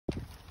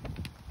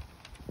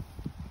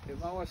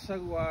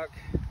Mawasagwak,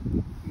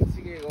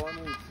 sige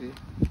konutsi.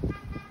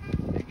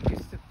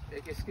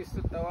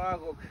 Ekiskisto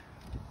tawagog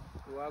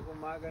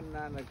magan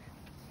nanag.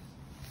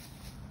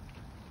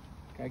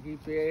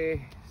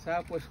 Kagipe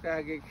sapos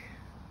kagik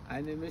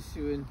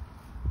animisyon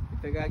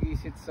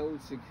itagagisit sa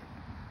utsig.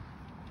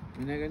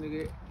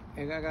 Minaganigi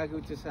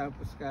egagagut sa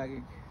sapos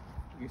kagik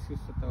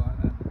ekiskisto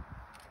tawagan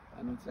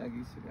anong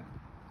sagisiga.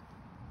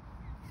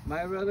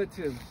 My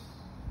relatives,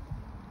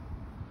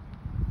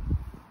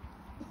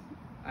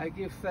 I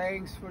give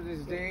thanks for this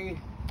day,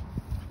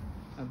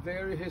 a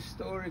very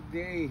historic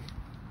day,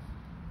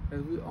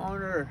 that we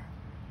honor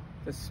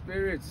the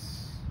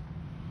spirits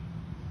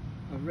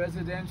of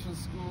residential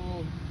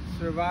school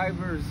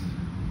survivors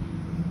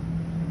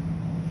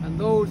and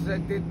those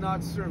that did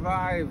not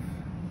survive.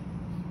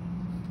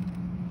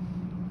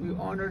 We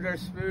honor their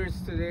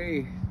spirits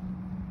today,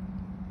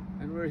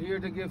 and we're here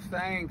to give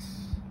thanks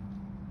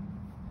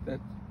that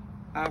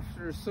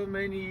after so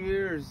many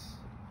years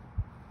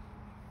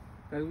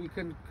that we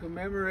can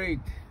commemorate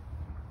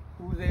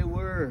who they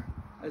were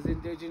as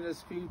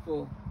Indigenous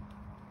people.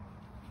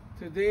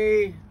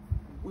 Today,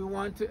 we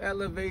want to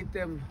elevate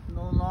them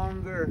no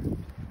longer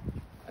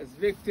as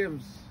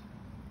victims,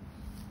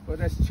 but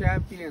as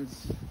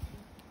champions,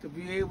 to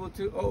be able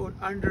to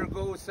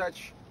undergo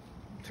such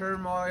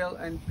turmoil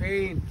and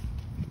pain,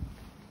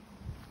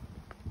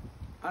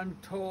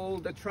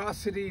 untold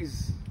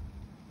atrocities,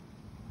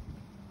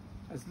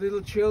 as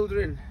little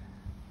children,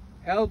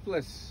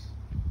 helpless,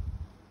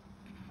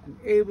 and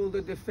able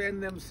to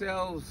defend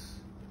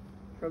themselves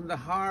from the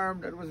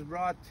harm that was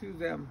brought to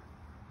them.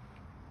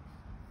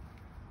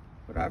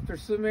 But after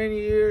so many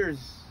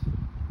years,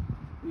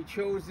 we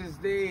chose this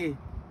day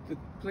to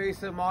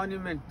place a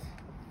monument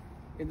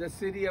in the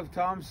city of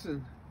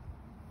Thompson.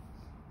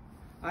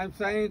 I'm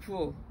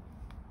thankful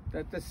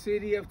that the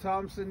city of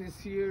Thompson is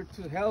here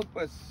to help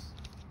us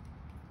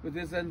with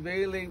this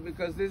unveiling,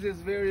 because this is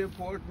very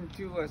important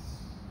to us.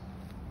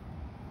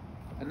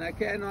 And I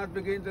cannot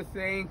begin to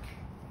thank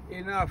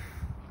enough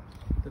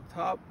the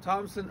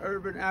Thompson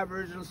Urban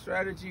Aboriginal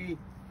Strategy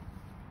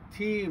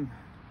team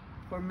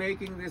for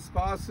making this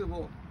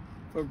possible,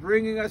 for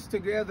bringing us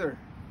together,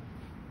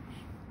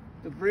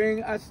 to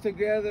bring us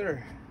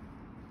together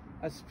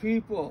as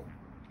people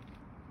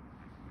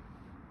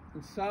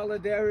in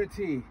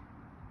solidarity,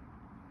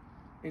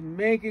 in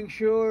making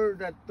sure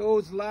that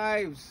those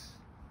lives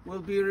will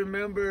be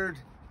remembered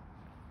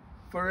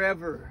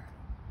forever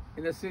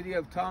in the city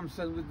of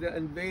Thompson with the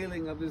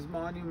unveiling of this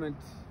monument.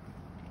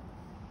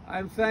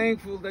 I'm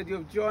thankful that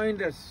you've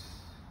joined us,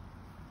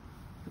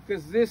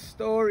 because this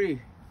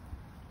story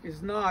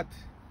is not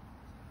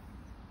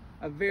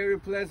a very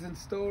pleasant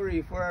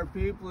story for our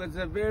people. It's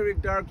a very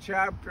dark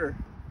chapter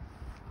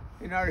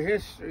in our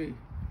history.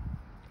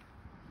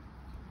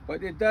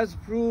 But it does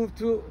prove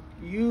to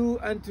you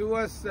and to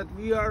us that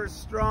we are a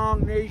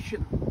strong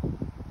nation,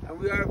 and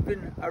we have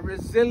been a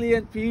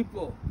resilient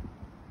people.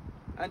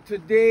 And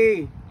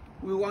today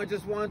we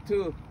just want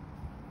to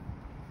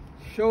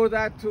show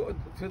that to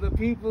the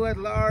people at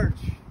large.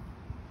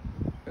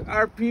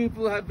 Our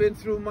people have been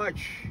through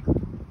much.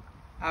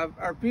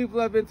 Our people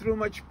have been through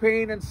much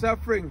pain and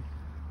suffering,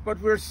 but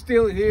we're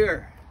still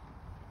here.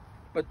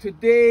 But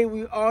today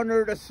we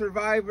honor the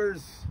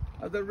survivors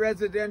of the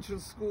residential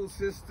school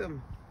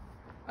system,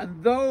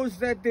 and those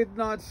that did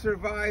not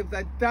survive,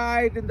 that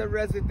died in the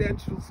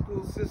residential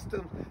school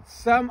system.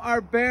 Some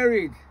are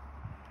buried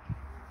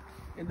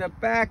in the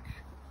back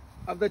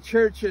of the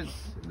churches,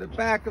 in the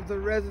back of the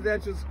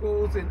residential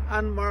schools, in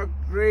unmarked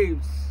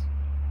graves.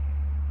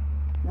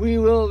 We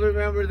will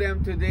remember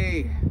them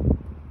today.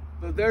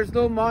 But there's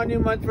no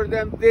monument for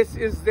them. This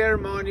is their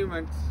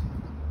monument.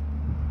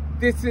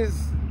 This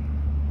is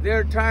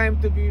their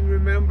time to be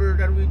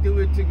remembered, and we do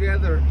it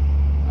together.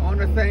 I want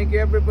to thank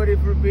everybody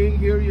for being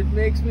here. It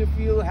makes me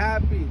feel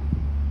happy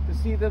to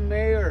see the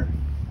mayor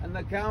and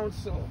the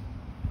council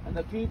and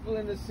the people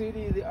in the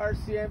city, the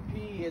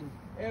RCMP, and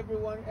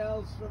everyone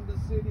else from the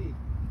city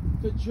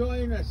to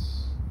join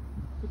us,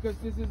 because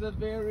this is a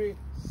very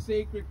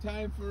sacred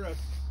time for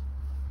us,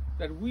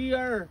 that we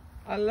are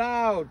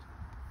allowed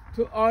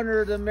to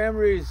honor the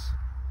memories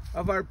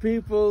of our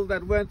people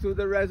that went through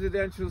the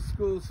residential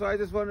school. So I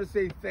just want to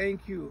say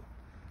thank you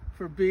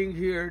for being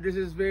here. This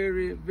is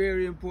very,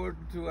 very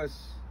important to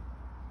us.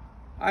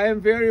 I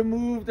am very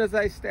moved as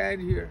I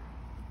stand here.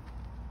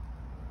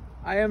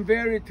 I am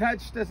very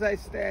touched as I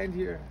stand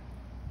here,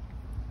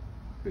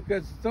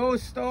 because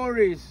those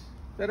stories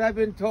that I've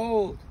been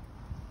told,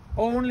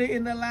 only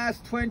in the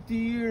last 20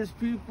 years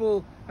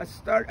people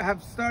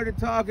have started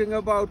talking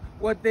about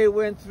what they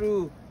went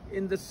through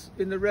in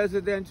the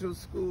residential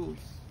schools.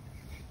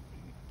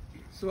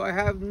 So I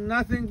have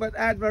nothing but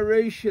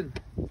admiration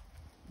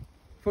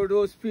for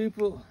those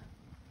people.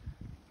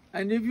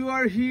 And if you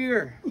are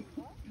here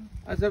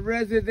as a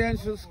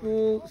residential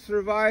school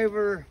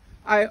survivor,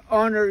 I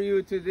honor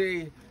you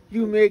today.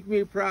 You make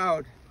me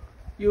proud.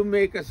 You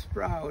make us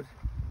proud.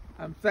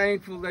 I'm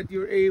thankful that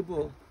you're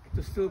able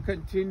to still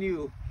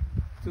continue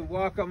to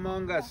walk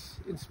among us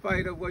in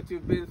spite of what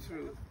you've been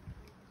through.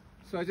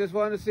 So I just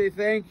want to say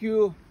thank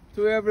you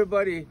to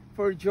everybody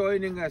for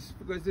joining us,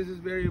 because this is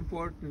very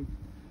important.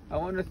 I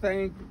want to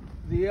thank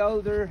the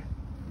elder,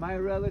 my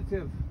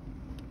relative,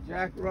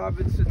 Jack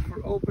Robinson,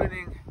 for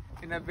opening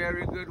in a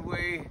very good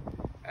way,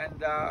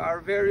 and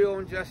our very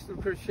own Justin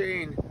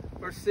Kershane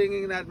for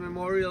singing that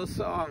memorial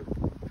song,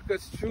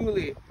 because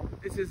truly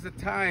this is the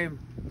time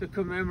to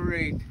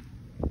commemorate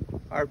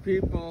our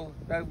people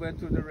that went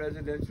to the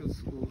residential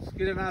schools.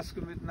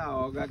 Kinanaskumit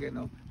na o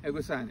gagano,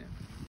 egusanya.